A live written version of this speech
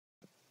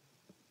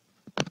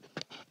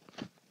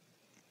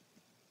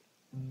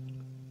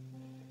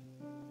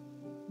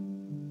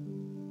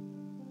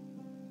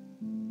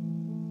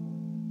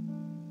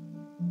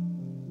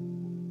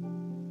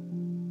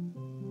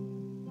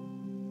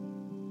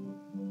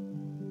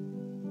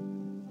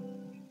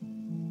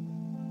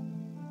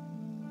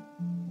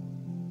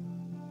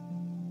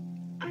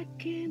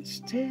can't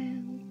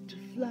stand to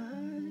fly.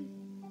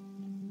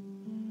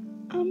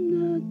 I'm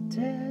not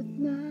that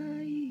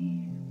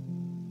naive.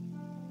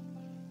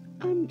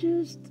 I'm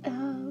just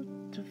out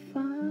to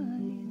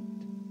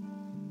find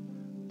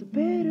the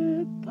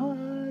better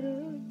part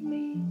of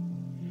me.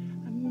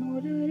 I'm more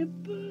than a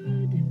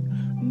bird,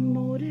 I'm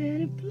more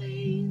than a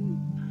plane,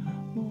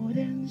 more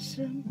than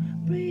some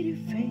pretty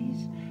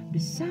face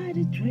beside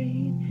a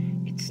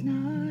train. It's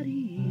not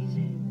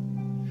easy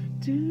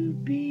to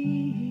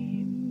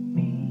be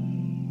me.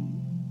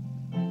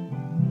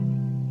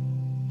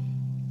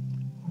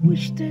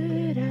 Wish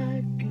that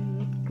I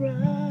could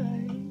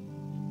cry,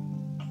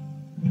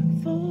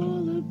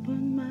 fall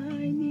upon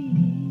my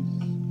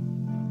knees,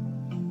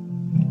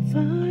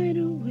 find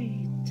a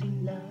way to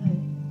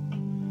lie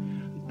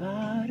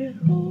about a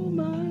home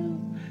I'll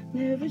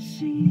never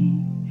see.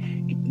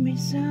 It may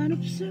sound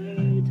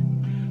absurd,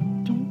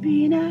 don't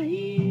be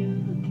naive.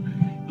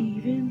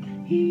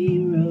 Even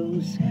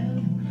heroes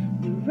have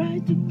the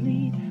right to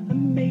bleed. I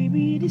may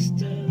be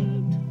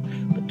disturbed,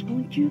 but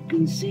won't you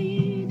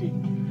concede?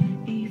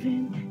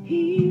 Even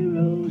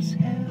heroes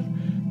have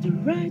the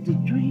right to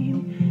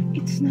dream.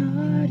 It's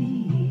not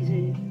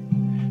easy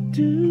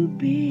to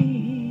be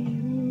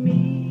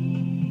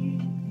me.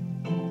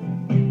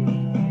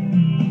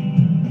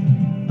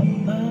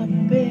 Up,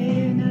 up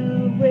and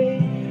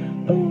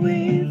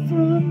away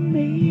from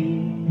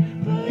me,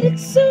 but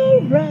it's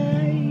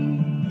alright.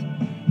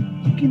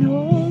 You can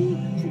all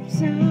slip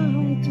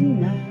sound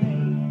tonight.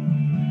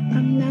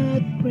 I'm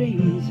not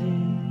crazy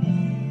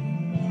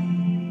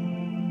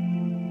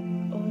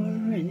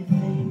or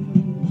anything.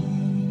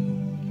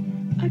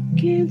 I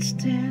can't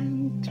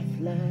stand to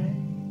fly.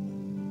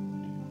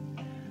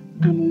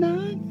 I'm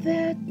not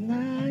that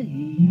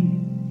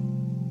naive.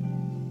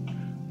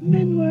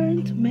 Men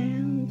weren't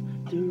meant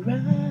to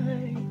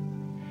ride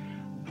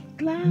with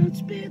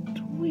clouds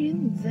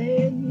between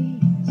their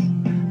knees.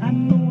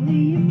 I'm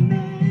only a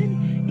man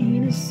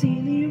in a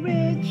silly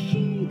red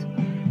sheet,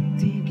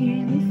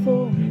 digging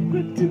for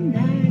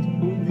kryptonite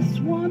on this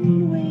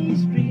one-way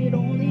street.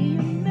 Only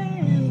a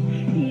man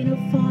in a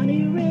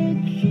funny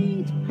red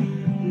sheet,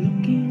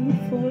 looking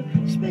for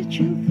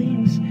special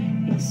things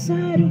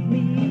inside of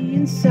me,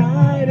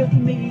 inside of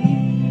me,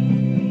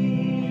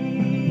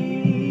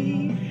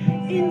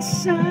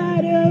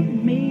 inside of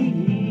me,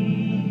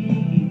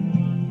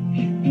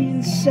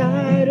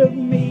 inside of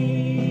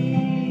me,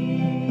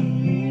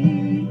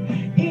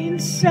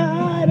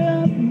 inside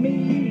of me.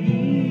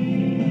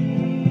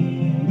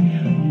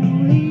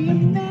 Only a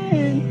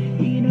man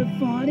in a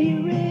funny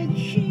red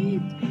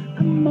sheet.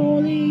 I'm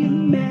only a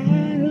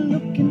man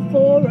looking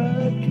for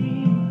a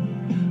dream.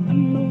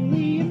 I'm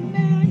only a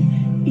man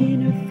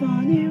in a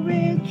funny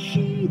red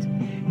sheet,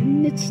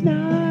 and it's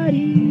not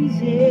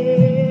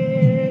easy.